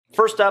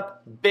First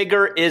up,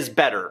 bigger is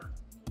better.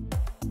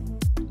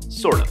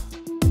 Sort of.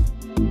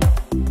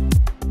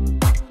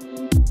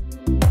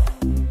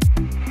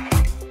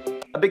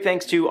 A big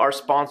thanks to our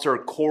sponsor,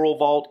 Coral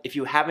Vault. If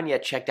you haven't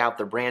yet checked out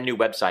their brand new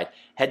website,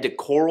 head to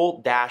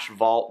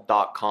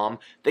coral-vault.com.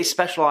 They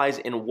specialize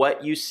in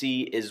what you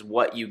see is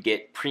what you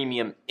get,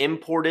 premium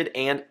imported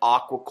and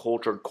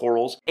aquacultured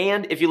corals.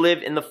 And if you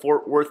live in the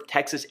Fort Worth,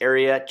 Texas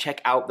area, check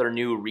out their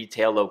new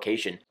retail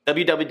location,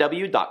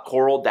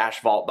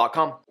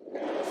 www.coral-vault.com.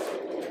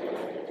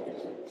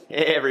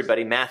 Hey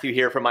everybody, Matthew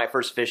here from My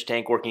First Fish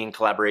Tank, working in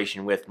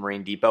collaboration with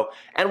Marine Depot,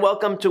 and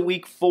welcome to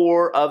week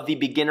 4 of the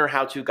beginner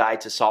how-to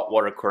guide to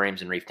saltwater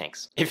aquariums and reef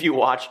tanks. If you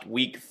watched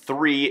week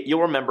 3,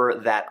 you'll remember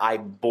that I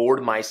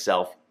bored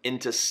myself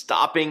into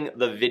stopping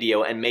the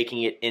video and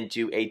making it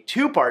into a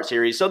 2-part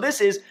series, so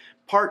this is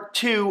part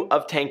 2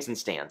 of Tanks and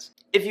Stands.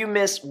 If you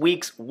miss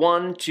weeks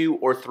 1, 2,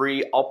 or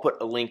 3, I'll put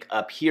a link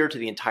up here to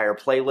the entire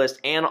playlist,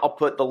 and I'll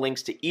put the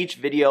links to each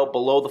video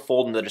below the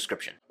fold in the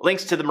description.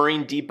 Links to the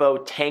Marine Depot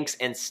Tanks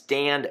and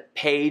Stand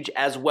page,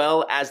 as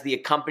well as the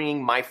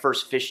accompanying My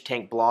First Fish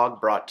Tank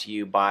blog brought to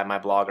you by my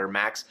blogger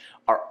Max,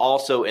 are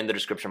also in the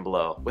description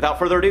below. Without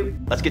further ado,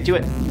 let's get to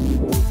it.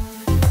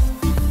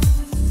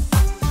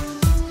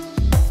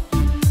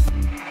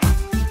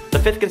 The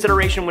 5th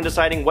consideration when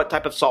deciding what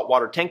type of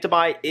saltwater tank to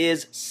buy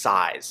is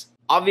size.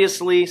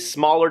 Obviously,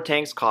 smaller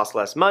tanks cost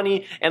less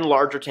money and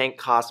larger tanks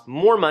cost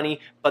more money,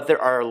 but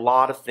there are a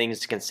lot of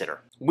things to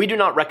consider. We do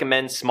not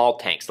recommend small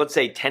tanks, let's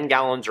say 10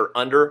 gallons or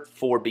under,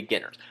 for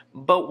beginners.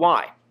 But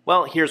why?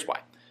 Well, here's why.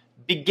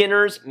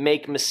 Beginners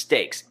make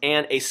mistakes,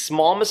 and a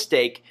small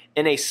mistake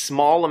in a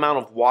small amount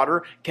of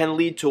water can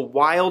lead to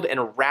wild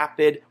and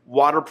rapid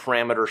water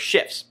parameter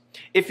shifts.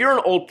 If you're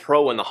an old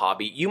pro in the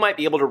hobby, you might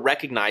be able to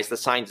recognize the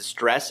signs of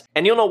stress,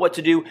 and you'll know what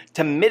to do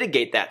to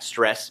mitigate that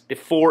stress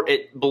before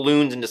it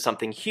balloons into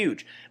something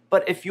huge.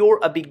 But if you're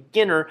a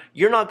beginner,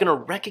 you're not going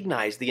to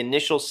recognize the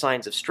initial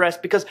signs of stress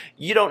because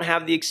you don't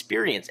have the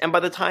experience, and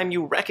by the time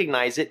you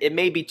recognize it, it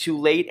may be too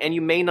late and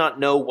you may not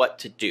know what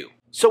to do.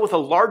 So with a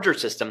larger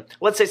system,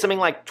 let's say something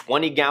like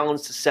 20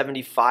 gallons to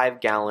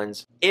 75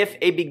 gallons, if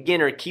a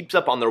beginner keeps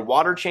up on their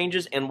water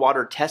changes and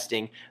water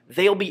testing,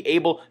 they'll be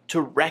able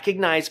to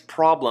recognize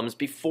problems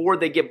before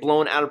they get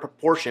blown out of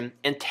proportion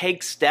and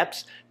take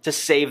steps to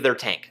save their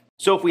tank.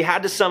 So if we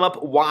had to sum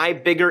up why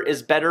bigger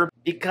is better,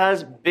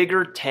 because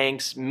bigger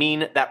tanks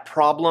mean that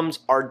problems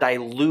are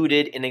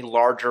diluted in a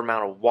larger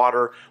amount of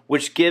water,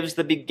 which gives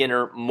the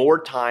beginner more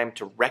time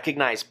to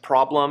recognize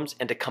problems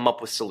and to come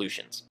up with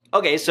solutions.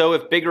 Okay, so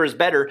if bigger is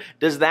better,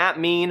 does that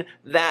mean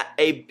that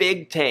a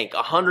big tank,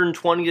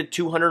 120 to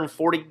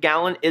 240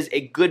 gallon, is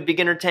a good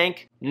beginner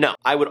tank? No.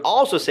 I would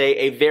also say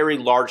a very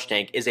large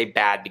tank is a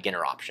bad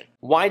beginner option.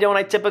 Why don't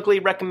I typically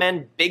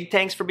recommend big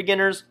tanks for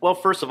beginners? Well,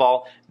 first of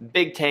all,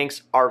 big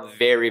tanks are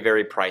very,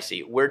 very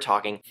pricey. We're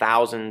talking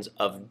thousands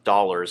of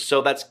dollars,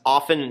 so that's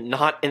often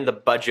not in the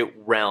budget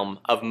realm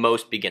of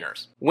most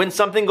beginners. When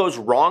something goes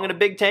wrong in a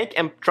big tank,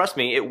 and trust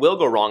me, it will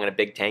go wrong in a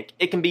big tank,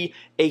 it can be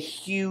a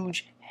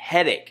huge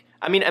headache.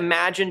 I mean,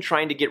 imagine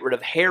trying to get rid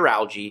of hair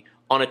algae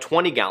on a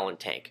 20-gallon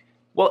tank.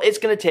 Well, it's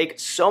going to take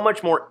so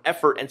much more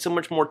effort and so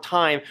much more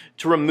time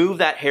to remove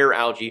that hair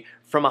algae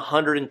from a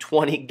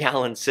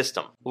 120-gallon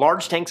system.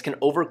 Large tanks can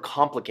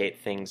overcomplicate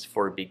things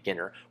for a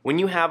beginner. When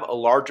you have a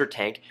larger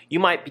tank, you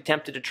might be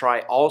tempted to try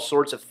all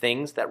sorts of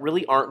things that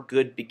really aren't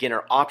good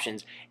beginner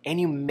options,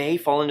 and you may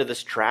fall into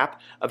this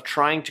trap of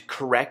trying to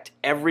correct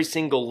every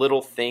single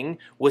little thing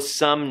with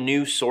some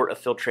new sort of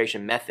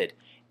filtration method.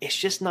 It's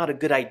just not a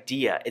good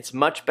idea. It's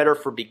much better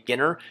for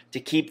beginner to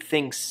keep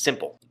things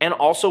simple. And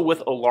also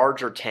with a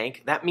larger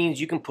tank, that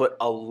means you can put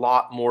a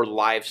lot more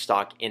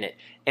livestock in it.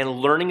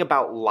 And learning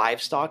about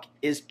livestock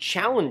is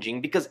challenging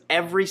because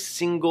every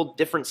single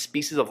different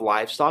species of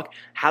livestock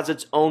has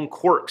its own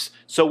quirks.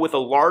 So with a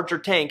larger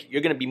tank,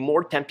 you're going to be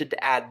more tempted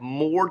to add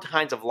more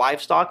kinds of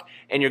livestock,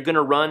 and you're going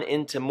to run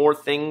into more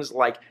things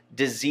like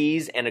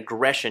disease and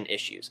aggression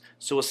issues.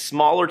 So a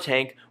smaller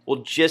tank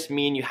will just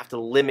mean you have to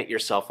limit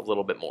yourself a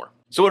little bit more.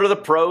 So what are the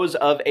pros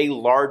of a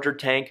larger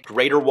tank?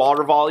 Greater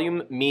water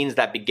volume means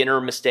that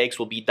beginner mistakes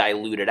will be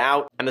diluted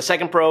out. And the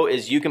second pro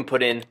is you can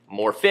put in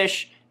more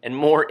fish and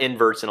more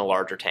inverts in a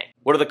larger tank.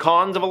 What are the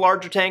cons of a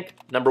larger tank?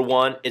 Number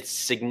 1, it's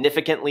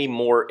significantly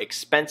more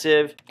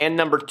expensive. And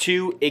number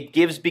 2, it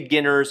gives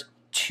beginners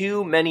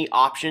too many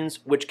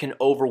options which can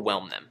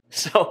overwhelm them.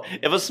 So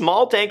if a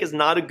small tank is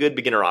not a good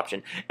beginner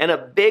option and a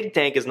big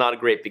tank is not a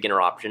great beginner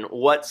option,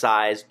 what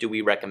size do we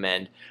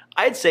recommend?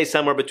 I'd say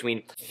somewhere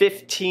between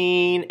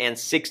 15 and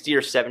 60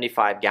 or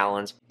 75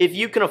 gallons. If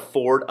you can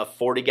afford a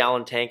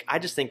 40-gallon tank, I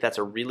just think that's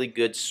a really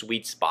good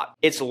sweet spot.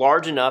 It's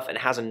large enough and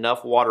has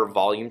enough water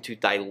volume to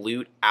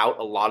dilute out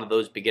a lot of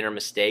those beginner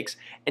mistakes,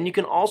 and you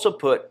can also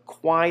put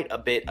quite a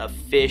bit of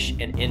fish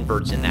and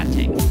inverts in that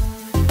tank.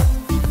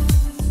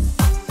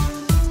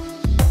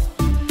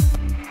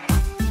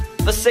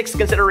 The sixth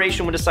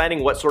consideration when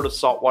deciding what sort of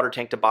saltwater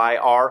tank to buy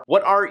are,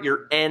 what are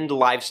your end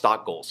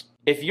livestock goals?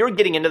 If you're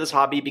getting into this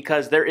hobby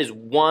because there is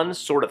one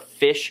sort of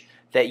fish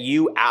that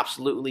you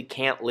absolutely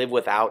can't live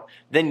without,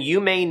 then you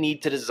may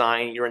need to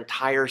design your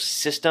entire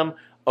system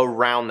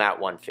around that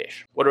one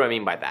fish. What do I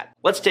mean by that?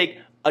 Let's take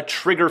a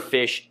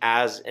triggerfish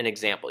as an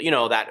example. You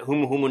know, that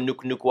humu humu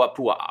nuku nuku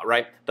apua,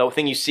 right? The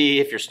thing you see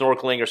if you're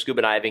snorkeling or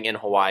scuba diving in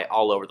Hawaii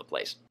all over the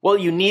place. Well,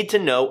 you need to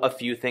know a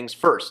few things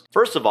first.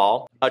 First of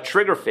all, a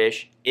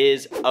triggerfish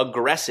is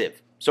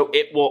aggressive, so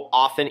it will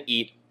often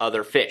eat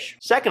other fish.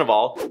 Second of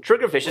all,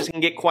 triggerfishes can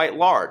get quite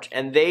large,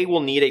 and they will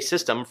need a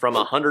system from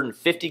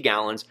 150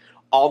 gallons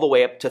all the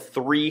way up to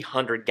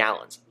 300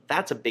 gallons.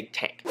 That's a big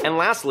tank. And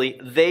lastly,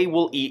 they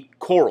will eat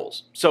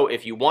corals. So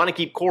if you want to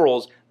keep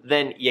corals,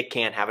 then you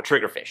can't have a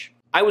triggerfish.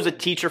 I was a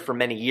teacher for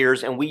many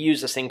years, and we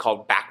used this thing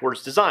called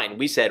backwards design.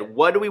 We said,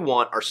 what do we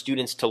want our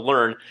students to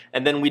learn?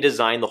 And then we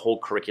designed the whole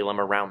curriculum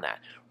around that.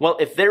 Well,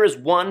 if there is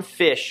one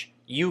fish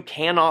you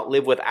cannot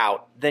live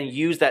without, then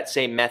use that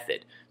same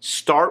method.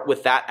 Start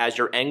with that as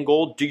your end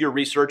goal, do your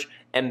research,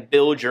 and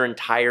build your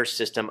entire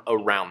system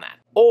around that.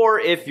 Or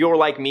if you're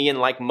like me and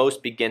like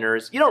most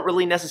beginners, you don't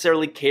really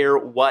necessarily care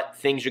what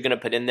things you're going to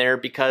put in there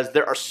because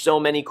there are so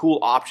many cool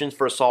options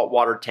for a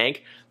saltwater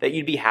tank that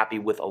you'd be happy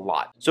with a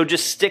lot. So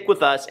just stick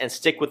with us and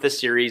stick with this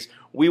series.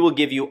 We will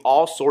give you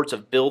all sorts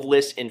of build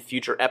lists in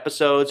future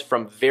episodes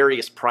from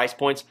various price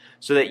points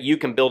so that you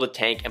can build a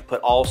tank and put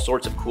all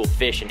sorts of cool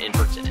fish and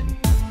inverts in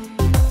it.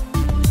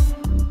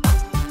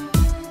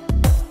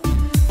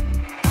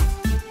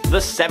 The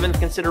seventh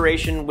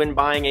consideration when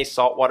buying a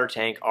saltwater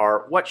tank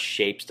are what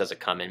shapes does it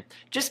come in.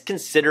 Just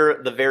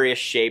consider the various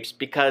shapes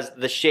because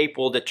the shape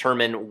will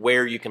determine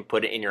where you can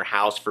put it in your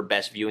house for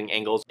best viewing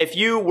angles. If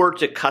you were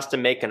to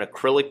custom make an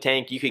acrylic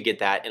tank, you could get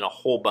that in a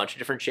whole bunch of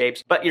different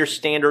shapes, but your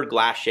standard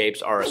glass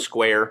shapes are a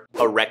square,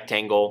 a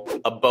rectangle,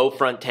 a bow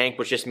front tank,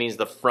 which just means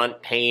the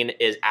front pane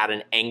is at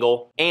an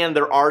angle, and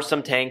there are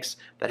some tanks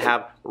that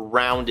have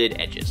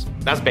rounded edges.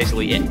 That's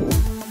basically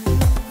it.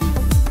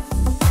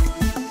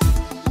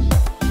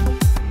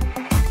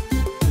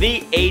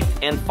 The eighth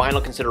and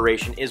final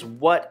consideration is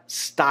what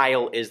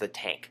style is the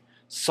tank.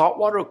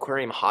 Saltwater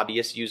aquarium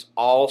hobbyists use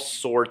all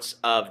sorts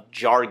of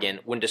jargon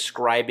when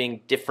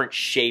describing different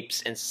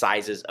shapes and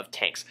sizes of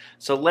tanks.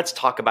 So let's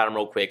talk about them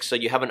real quick so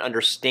you have an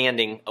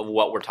understanding of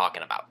what we're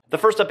talking about. The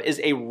first up is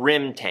a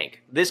rim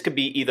tank. This could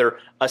be either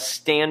a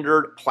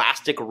standard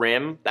plastic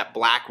rim, that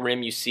black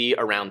rim you see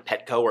around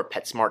Petco or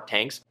PetSmart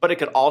tanks, but it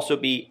could also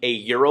be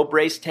a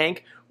Eurobrace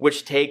tank,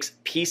 which takes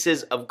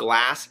pieces of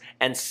glass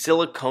and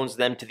silicones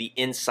them to the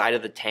inside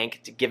of the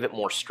tank to give it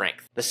more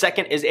strength. The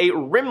second is a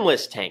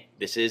rimless tank.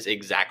 This is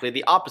exactly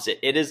the opposite.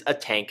 It is a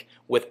tank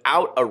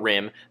without a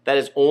rim that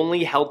is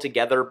only held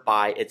together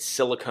by its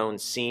silicone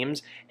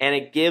seams, and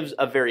it gives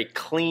a very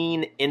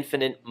clean,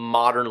 infinite,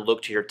 modern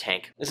look to your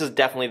tank. This is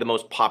definitely the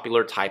most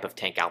popular type of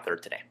tank out there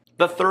today.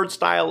 The third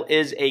style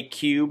is a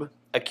cube.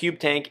 A cube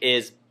tank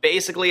is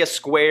basically a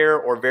square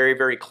or very,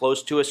 very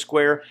close to a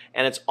square,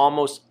 and it's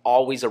almost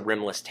always a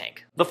rimless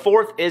tank. The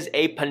fourth is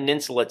a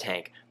peninsula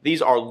tank.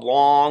 These are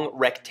long,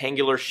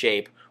 rectangular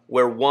shape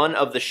where one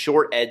of the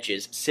short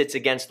edges sits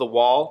against the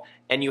wall,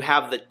 and you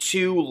have the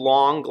two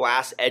long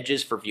glass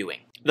edges for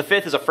viewing. The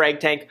fifth is a frag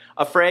tank.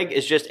 A frag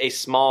is just a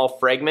small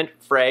frag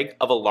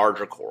of a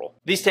larger coral.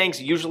 These tanks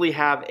usually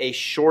have a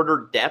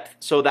shorter depth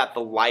so that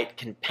the light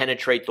can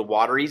penetrate the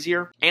water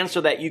easier and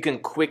so that you can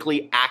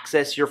quickly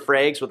access your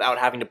frags without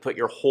having to put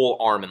your whole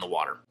arm in the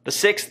water. The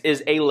sixth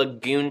is a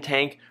lagoon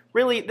tank.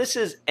 Really, this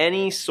is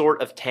any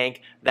sort of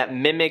tank that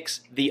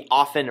mimics the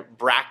often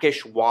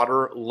brackish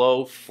water,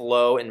 low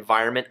flow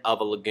environment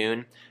of a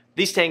lagoon.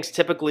 These tanks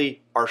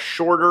typically are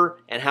shorter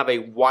and have a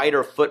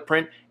wider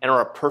footprint and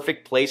are a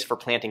perfect place for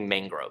planting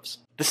mangroves.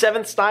 The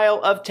seventh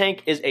style of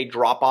tank is a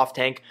drop-off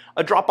tank.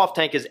 A drop-off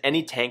tank is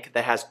any tank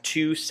that has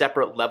two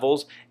separate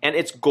levels, and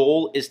its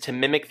goal is to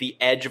mimic the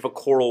edge of a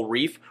coral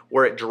reef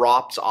where it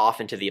drops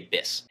off into the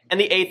abyss. And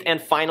the eighth and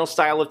final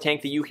style of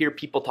tank that you hear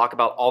people talk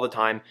about all the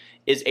time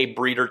is a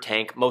breeder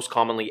tank, most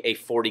commonly a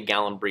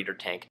 40-gallon breeder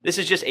tank. This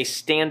is just a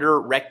standard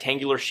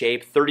rectangular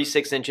shape,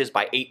 36 inches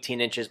by 18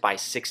 inches by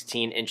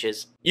 16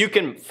 inches. You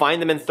can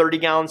find them in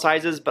 30-gallon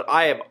sizes, but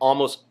I have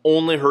almost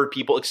only heard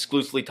people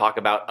exclusively talk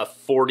about a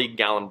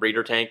 40-gallon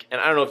breeder tank,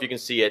 and I don't know if you can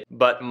see it,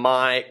 but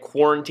my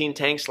quarantine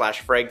tank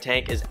slash frag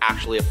tank is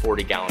actually a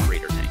 40-gallon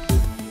breeder tank.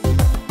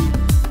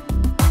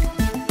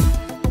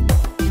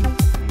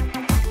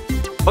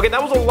 Okay,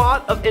 that was a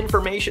lot of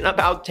information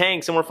about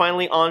tanks, and we're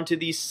finally on to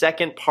the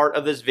second part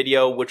of this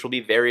video, which will be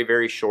very,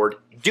 very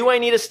short. Do I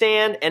need a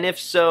stand? And if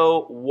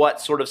so,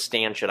 what sort of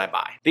stand should I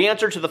buy? The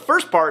answer to the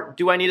first part,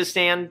 do I need a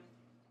stand?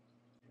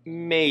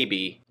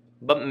 Maybe,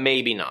 but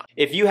maybe not.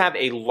 If you have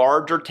a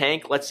larger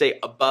tank, let's say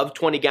above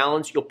 20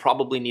 gallons, you'll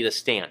probably need a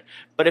stand.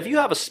 But if you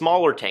have a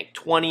smaller tank,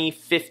 20,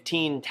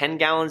 15, 10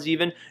 gallons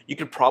even, you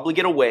could probably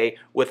get away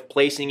with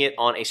placing it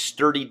on a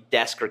sturdy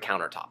desk or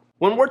countertop.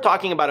 When we're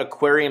talking about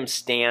aquarium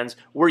stands,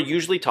 we're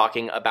usually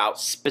talking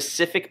about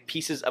specific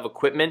pieces of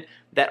equipment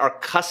that are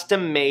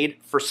custom made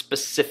for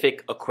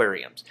specific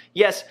aquariums.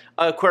 Yes,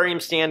 an aquarium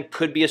stand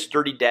could be a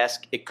sturdy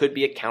desk, it could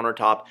be a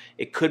countertop,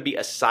 it could be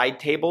a side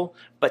table,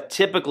 but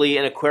typically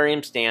an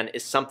aquarium stand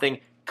is something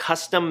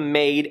custom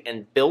made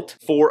and built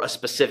for a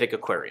specific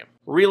aquarium.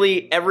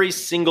 Really, every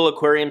single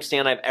aquarium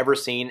stand I've ever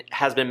seen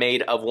has been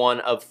made of one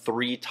of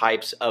 3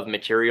 types of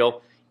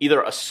material,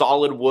 either a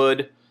solid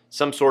wood,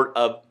 some sort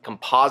of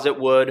composite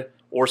wood,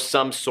 or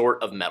some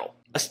sort of metal.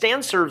 A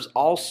stand serves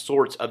all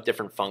sorts of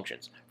different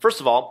functions. First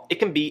of all, it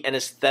can be an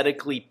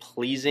aesthetically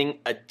pleasing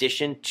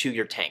addition to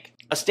your tank.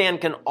 A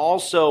stand can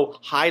also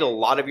hide a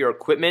lot of your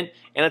equipment,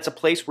 and it's a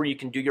place where you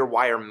can do your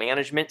wire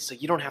management so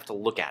you don't have to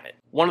look at it.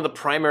 One of the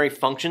primary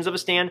functions of a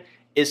stand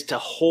is to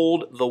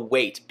hold the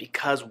weight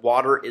because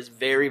water is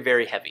very,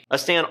 very heavy. A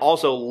stand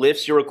also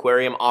lifts your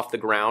aquarium off the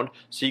ground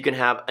so you can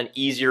have an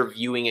easier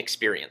viewing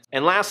experience.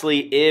 And lastly,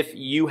 if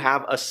you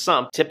have a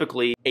sump,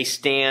 typically a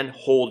stand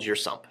holds your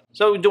sump.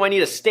 So do I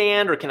need a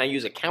stand, or can I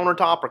use a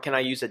countertop, or can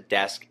I use a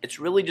desk? It's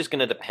really just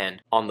gonna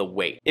depend on the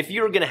weight. If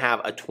you're gonna have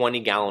a 20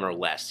 gallon or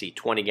less, see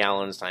 20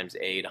 gallons times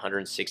 8,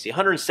 160,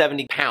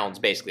 170 pounds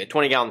basically. A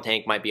 20 gallon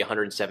tank might be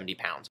 170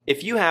 pounds.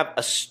 If you have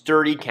a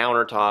sturdy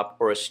countertop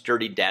or a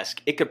sturdy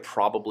desk, it could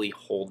probably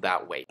hold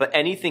that weight. But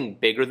anything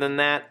bigger than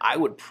that, I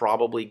would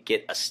probably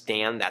get a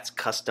stand that's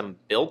custom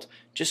built,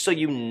 just so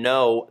you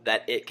know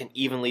that it can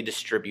evenly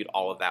distribute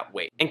all of that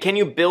weight. And can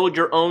you build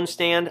your own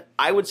stand?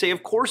 I would say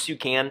of course you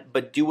can,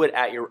 but do it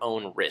at your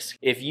own risk.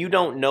 If you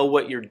don't know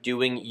what you're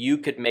doing, you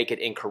could make it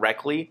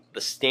incorrectly,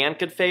 the stand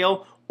could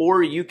fail,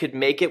 or you could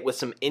make it with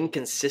some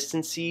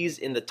inconsistencies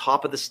in the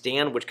top of the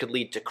stand, which could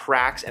lead to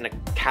cracks and a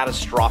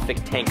catastrophic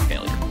tank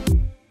failure.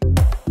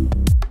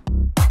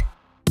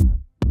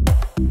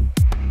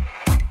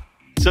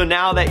 So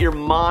now that your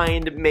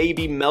mind may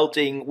be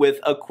melting with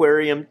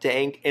aquarium,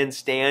 tank, and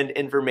stand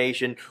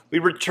information, we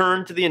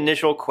return to the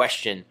initial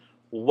question: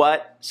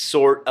 what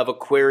sort of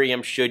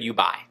aquarium should you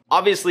buy?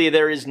 Obviously,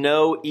 there is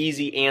no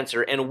easy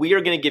answer, and we are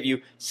going to give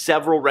you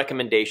several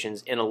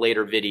recommendations in a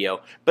later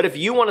video. But if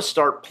you want to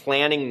start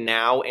planning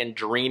now and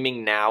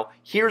dreaming now,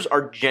 here's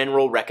our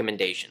general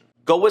recommendation.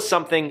 Go with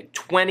something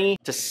 20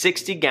 to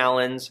 60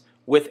 gallons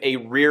with a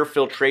rear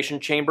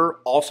filtration chamber,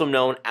 also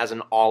known as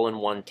an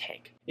all-in-one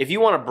tank. If you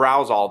want to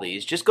browse all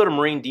these, just go to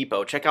Marine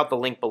Depot, check out the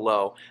link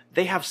below.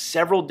 They have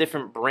several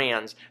different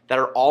brands that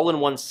are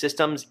all-in-one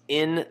systems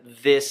in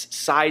this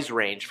size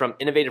range, from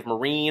Innovative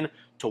Marine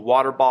to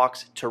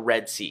Waterbox to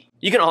Red Sea.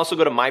 You can also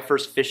go to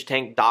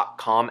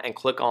myfirstfishtank.com and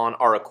click on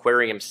our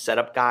aquarium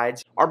setup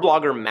guides. Our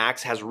blogger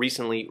Max has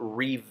recently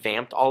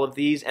revamped all of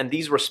these, and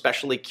these were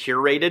specially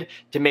curated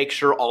to make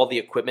sure all the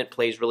equipment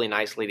plays really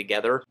nicely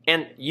together.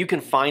 And you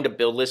can find a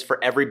build list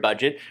for every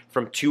budget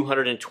from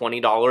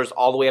 $220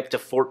 all the way up to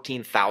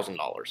 $14,000.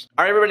 All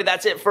right, everybody,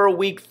 that's it for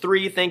week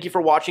 3. Thank you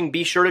for watching.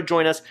 Be sure to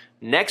join us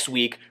next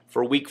week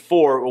for week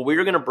 4, where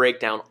we're going to break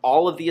down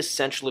all of the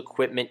essential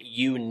equipment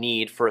you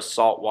need for a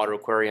saltwater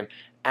aquarium.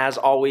 As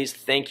always,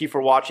 thank you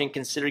for watching.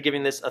 Consider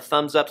giving this a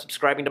thumbs up,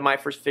 subscribing to My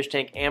First Fish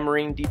Tank and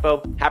Marine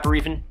Depot. Happy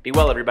reefing. Be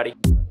well, everybody.